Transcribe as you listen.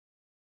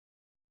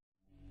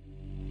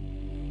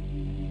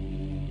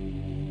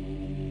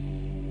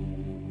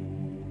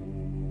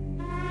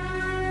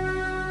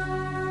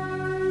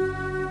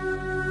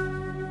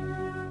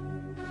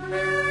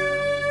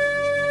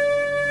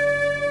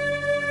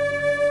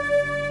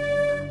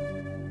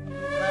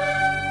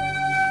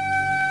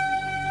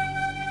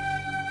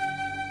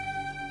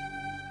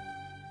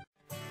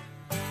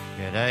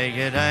G'day,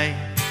 g'day,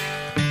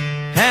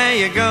 how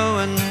you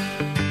going?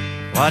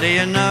 What do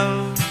you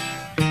know?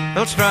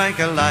 We'll strike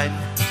a light.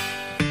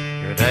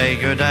 G'day,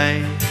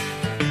 g'day,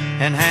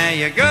 and how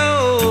you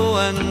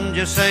going?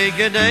 Just say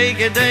g'day,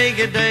 g'day,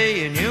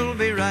 g'day, and you'll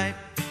be right.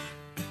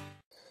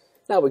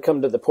 Now we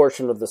come to the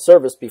portion of the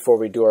service before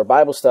we do our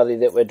Bible study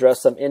that will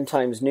address some end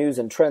times news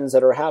and trends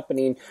that are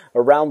happening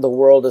around the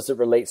world as it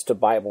relates to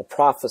Bible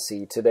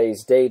prophecy.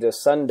 Today's date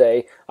is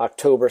Sunday,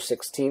 October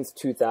 16th,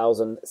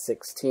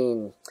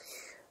 2016.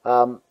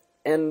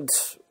 And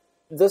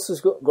this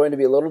is going to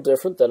be a little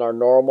different than our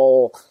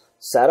normal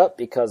setup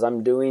because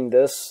I'm doing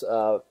this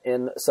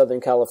in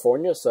Southern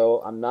California,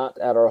 so I'm not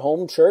at our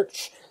home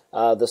church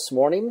this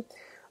morning.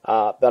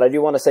 But I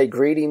do want to say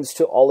greetings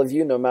to all of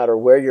you, no matter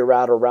where you're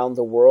at around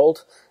the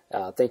world.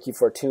 Thank you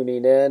for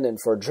tuning in and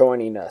for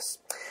joining us.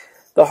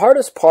 The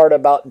hardest part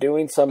about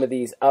doing some of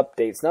these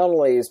updates, not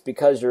only is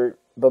because you're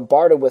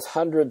bombarded with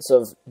hundreds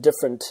of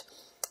different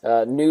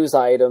news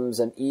items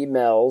and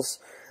emails,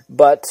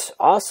 but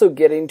also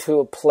getting to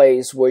a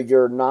place where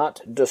you're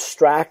not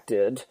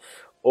distracted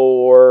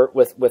or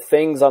with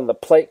things on the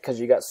plate because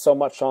you got so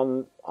much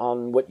on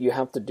what you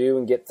have to do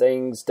and get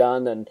things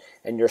done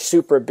and you're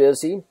super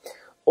busy.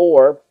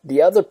 Or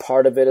the other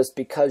part of it is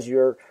because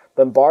you're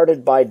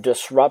bombarded by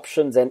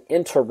disruptions and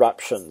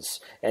interruptions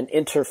and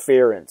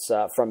interference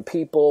from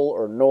people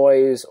or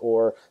noise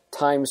or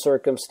time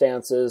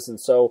circumstances. And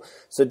so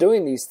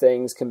doing these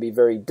things can be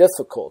very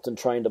difficult in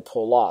trying to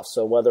pull off.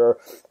 So whether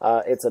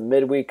it's a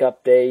midweek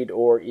update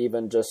or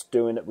even just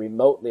doing it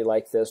remotely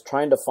like this,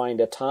 trying to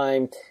find a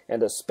time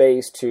and a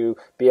space to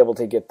be able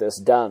to get this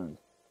done.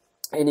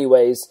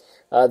 Anyways,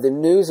 the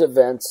news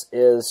events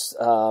is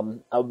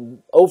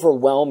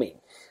overwhelming.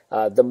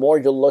 The more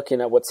you're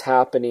looking at what's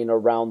happening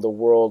around the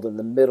world in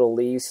the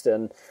Middle East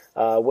and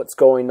what's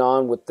going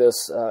on with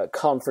this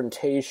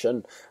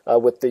confrontation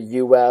with the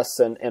U.S.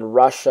 and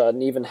Russia,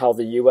 and even how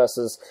the U.S.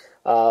 is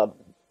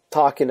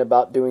talking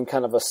about doing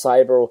kind of a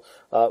cyber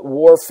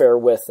warfare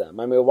with them.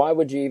 I mean, why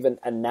would you even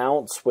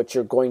announce what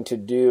you're going to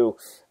do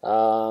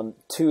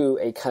to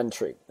a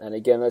country? And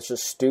again, that's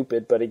just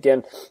stupid. But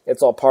again,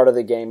 it's all part of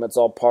the game. It's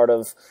all part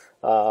of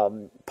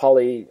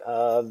probably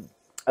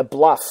a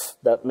bluff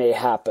that may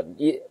happen.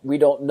 We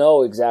don't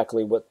know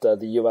exactly what the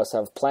U.S.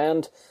 have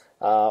planned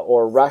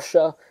or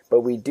Russia,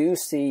 but we do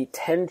see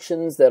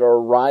tensions that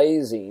are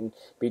rising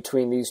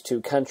between these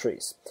two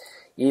countries.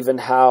 Even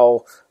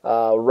how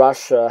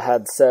Russia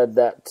had said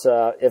that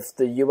if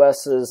the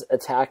U.S. is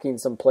attacking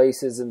some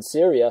places in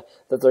Syria,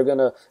 that they're going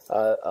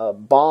to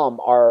bomb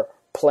our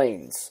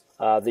planes,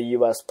 the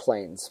U.S.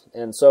 planes.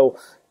 And so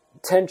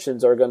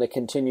tensions are going to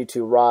continue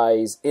to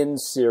rise in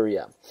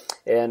Syria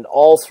and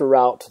all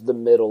throughout the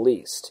Middle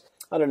East.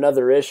 On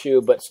another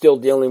issue, but still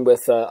dealing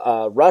with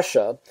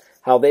Russia,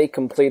 how they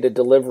completed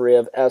delivery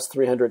of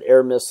S-300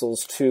 air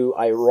missiles to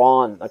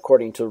Iran,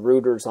 according to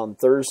Reuters on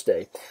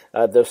Thursday,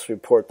 this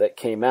report that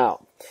came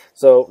out.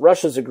 So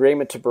Russia's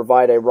agreement to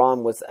provide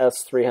Iran with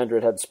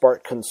S-300 had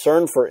sparked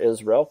concern for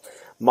Israel.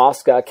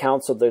 Moscow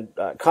canceled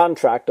the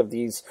contract of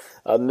these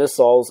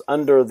missiles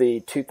under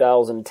the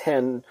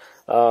 2010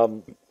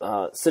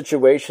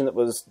 situation that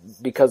was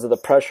because of the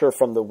pressure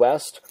from the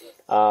West.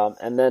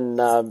 And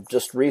then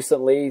just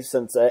recently,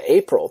 since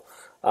April,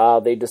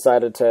 they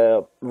decided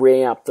to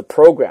ramp the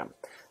program.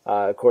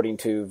 According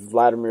to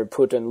Vladimir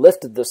Putin,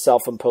 lifted the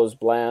self-imposed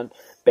ban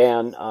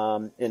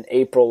in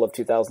April of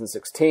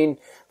 2016,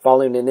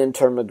 following an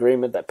interim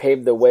agreement that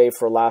paved the way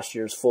for last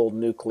year's full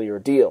nuclear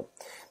deal.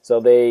 So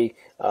they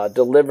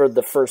delivered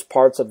the first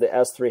parts of the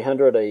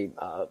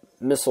S-300,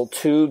 missile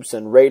tubes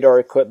and radar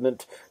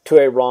equipment, to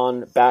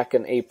Iran back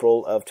in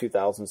April of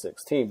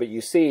 2016. But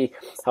you see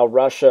how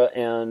Russia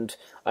and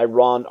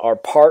Iran are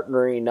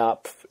partnering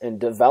up in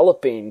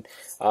developing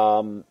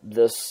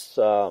this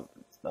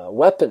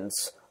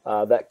weapons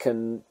that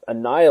can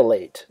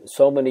annihilate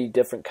so many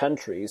different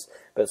countries.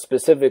 But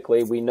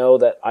specifically, we know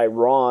that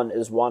Iran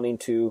is wanting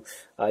to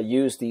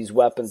use these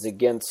weapons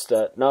against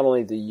not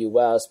only the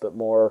U.S., but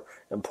more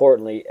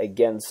importantly,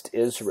 against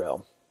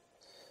Israel.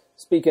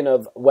 Speaking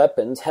of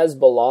weapons,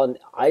 Hezbollah and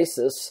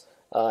ISIS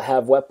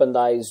have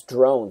weaponized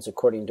drones,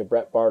 according to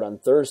Brett Bart on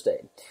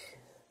Thursday.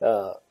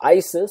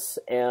 ISIS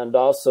and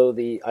also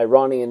the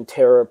Iranian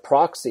terror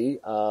proxy,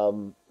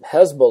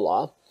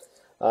 Hezbollah,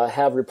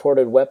 have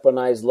reported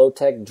weaponized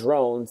low-tech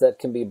drones that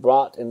can be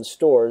bought in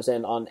stores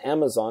and on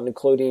Amazon,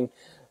 including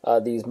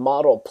these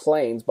model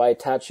planes, by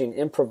attaching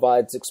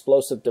improvised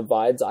explosive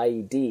devices,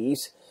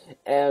 IEDs,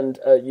 and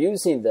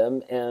using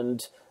them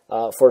and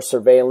for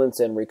surveillance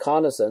and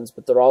reconnaissance.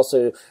 But they're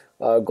also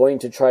going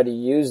to try to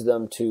use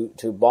them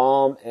to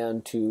bomb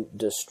and to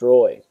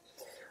destroy.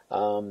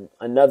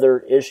 Another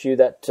issue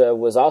that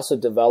was also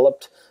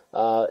developed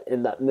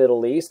in that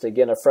Middle East,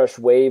 again, a fresh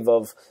wave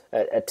of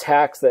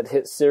attacks that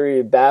hit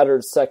Syria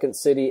battered second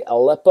city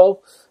Aleppo,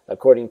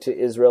 according to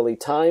Israeli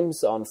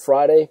Times on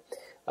Friday.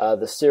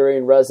 The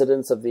Syrian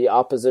residents of the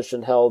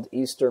opposition-held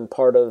eastern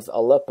part of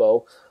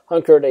Aleppo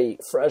hunkered a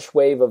fresh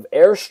wave of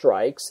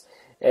airstrikes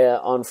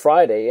on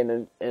Friday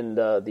in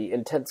the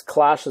intense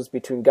clashes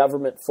between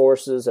government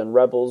forces and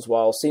rebels,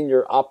 while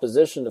senior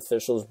opposition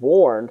officials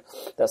warned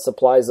that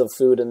supplies of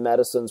food and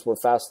medicines were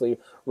fastly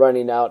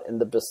running out in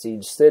the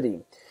besieged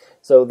city.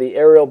 So the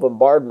aerial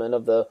bombardment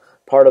of the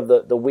part of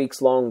the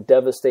weeks-long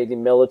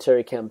devastating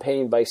military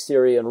campaign by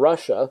Syria and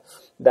Russia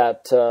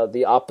that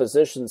the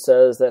opposition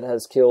says that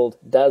has killed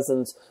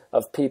dozens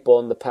of people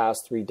in the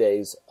past 3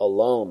 days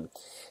alone.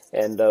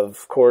 And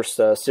of course,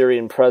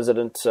 Syrian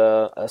President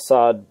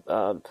Assad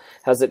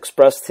has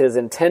expressed his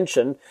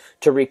intention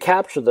to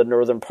recapture the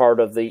northern part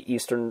of the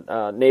eastern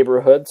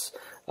neighborhoods,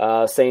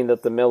 saying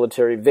that the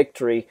military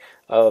victory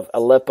of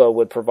Aleppo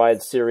would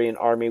provide Syrian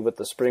army with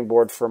the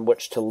springboard from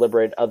which to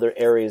liberate other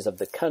areas of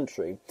the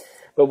country.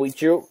 But we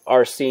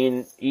are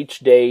seeing each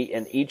day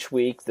and each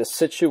week the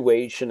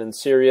situation in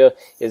Syria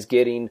is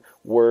getting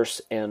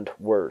worse and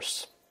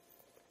worse.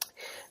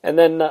 And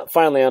then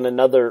finally, on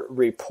another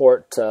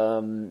report,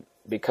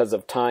 because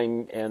of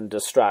time and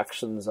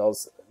distractions,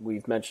 as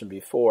we've mentioned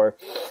before,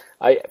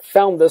 I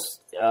found this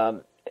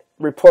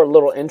report a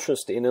little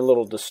interesting and a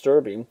little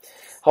disturbing.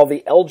 How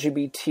the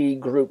LGBT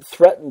group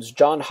threatens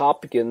Johns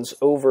Hopkins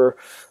over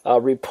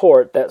a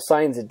report that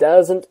science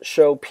doesn't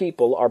show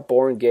people are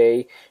born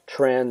gay,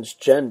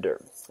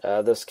 transgender.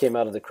 This came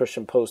out of the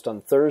Christian Post on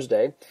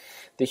Thursday.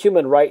 The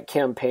Human Rights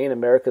Campaign,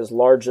 America's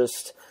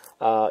largest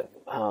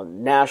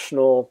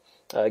national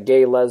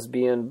gay,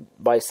 lesbian,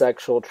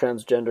 bisexual,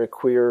 transgender,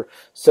 queer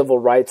civil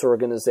rights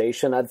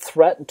organization, had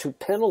threatened to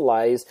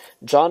penalize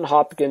Johns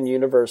Hopkins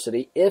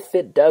University if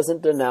it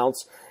doesn't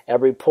denounce a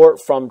report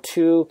from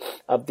two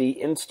of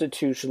the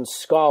institution's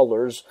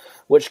scholars,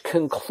 which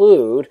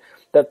conclude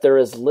that there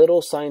is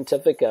little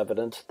scientific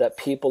evidence that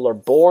people are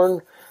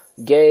born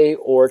gay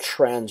or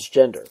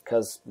transgender,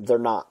 because they're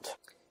not.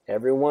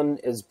 Everyone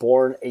is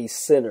born a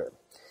sinner.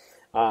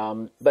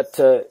 But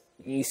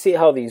you see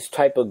how these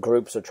type of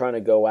groups are trying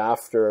to go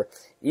after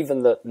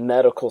even the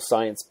medical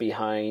science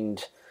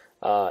behind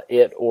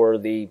it, or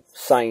the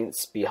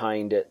science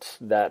behind it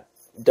that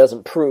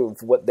doesn't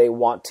prove what they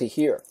want to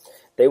hear.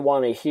 They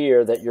want to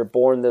hear that you're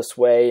born this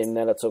way and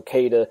that it's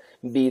okay to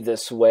be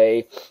this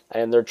way,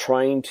 and they're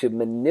trying to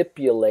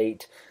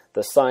manipulate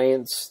the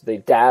science, the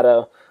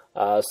data,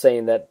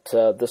 saying that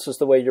this is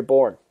the way you're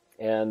born,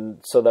 and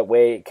so that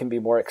way it can be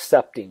more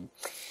accepting.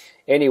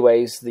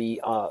 Anyways, the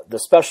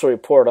special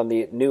report on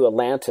the New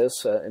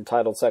Atlantis,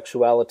 entitled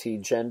Sexuality,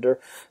 Gender,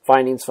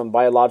 Findings from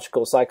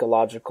Biological,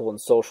 Psychological,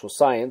 and Social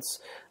Science,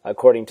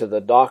 according to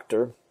the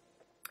doctor,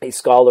 a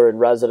scholar in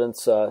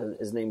residence,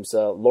 his name's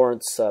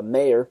Lawrence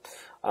Mayer,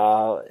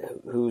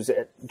 who's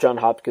at Johns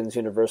Hopkins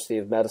University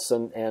of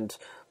Medicine, and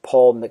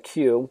Paul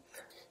McHugh,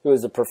 who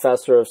is a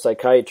professor of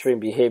psychiatry and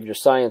behavior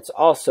science,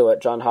 also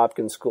at Johns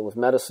Hopkins School of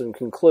Medicine,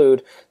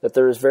 conclude that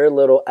there is very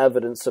little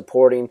evidence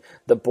supporting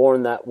the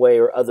born that way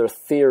or other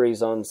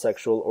theories on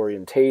sexual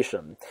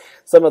orientation.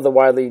 Some of the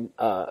widely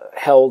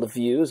held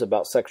views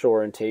about sexual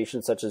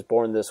orientation, such as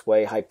born this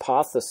way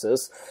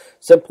hypothesis,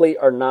 simply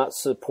are not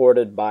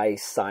supported by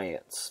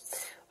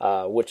science.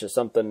 Which is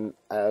something,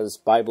 as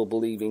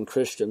Bible-believing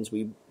Christians,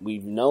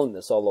 we've known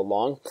this all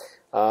along.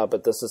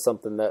 But this is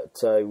something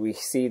that we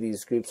see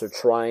these groups are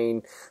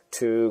trying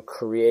to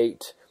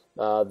create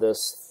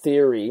this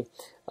theory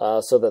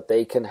so that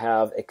they can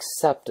have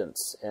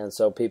acceptance, and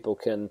so people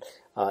can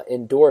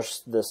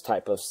endorse this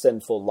type of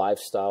sinful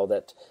lifestyle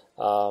that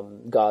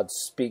God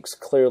speaks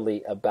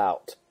clearly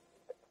about.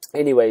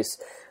 Anyways,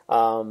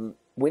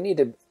 we need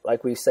to,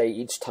 like we say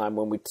each time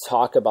when we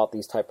talk about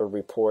these type of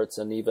reports,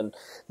 and even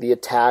the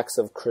attacks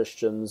of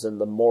Christians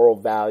and the moral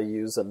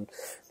values and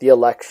the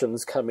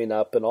elections coming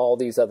up and all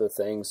these other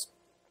things,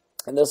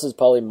 and this is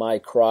probably my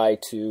cry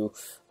to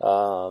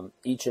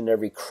each and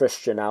every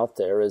Christian out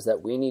there, is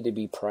that we need to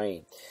be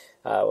praying.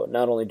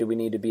 Not only do we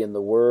need to be in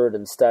the Word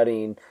and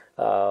studying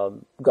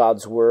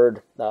God's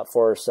Word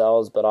for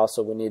ourselves, but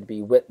also we need to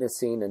be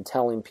witnessing and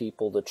telling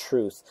people the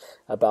truth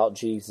about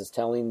Jesus,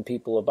 telling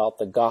people about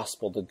the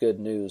gospel, the good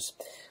news.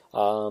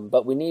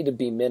 But we need to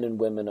be men and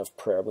women of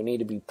prayer. We need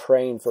to be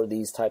praying for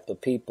these type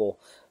of people,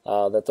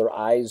 that their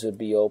eyes would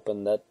be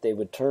open, that they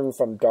would turn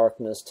from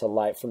darkness to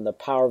light, from the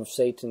power of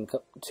Satan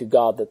to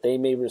God, that they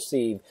may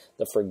receive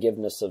the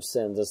forgiveness of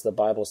sins, as the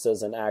Bible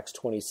says in Acts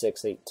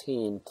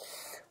 26:18.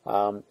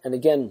 And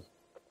again,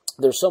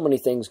 there's so many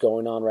things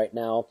going on right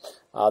now.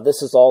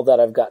 This is all that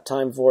I've got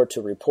time for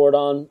to report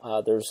on.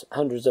 There's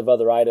hundreds of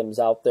other items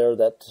out there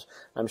that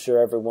I'm sure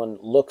everyone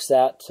looks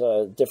at,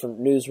 different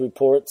news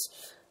reports.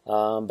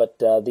 But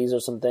these are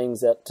some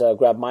things that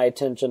grabbed my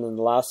attention in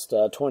the last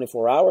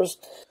 24 hours.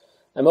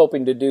 I'm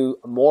hoping to do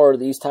more of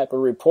these type of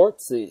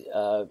reports,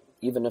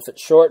 even if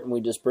it's short and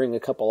we just bring a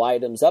couple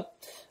items up.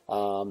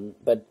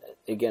 But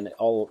again, it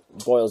all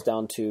boils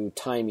down to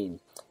timing.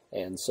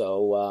 And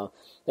so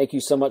thank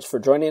you so much for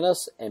joining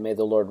us, and may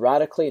the Lord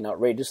radically and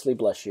outrageously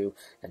bless you.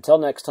 Until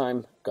next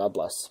time, God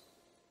bless.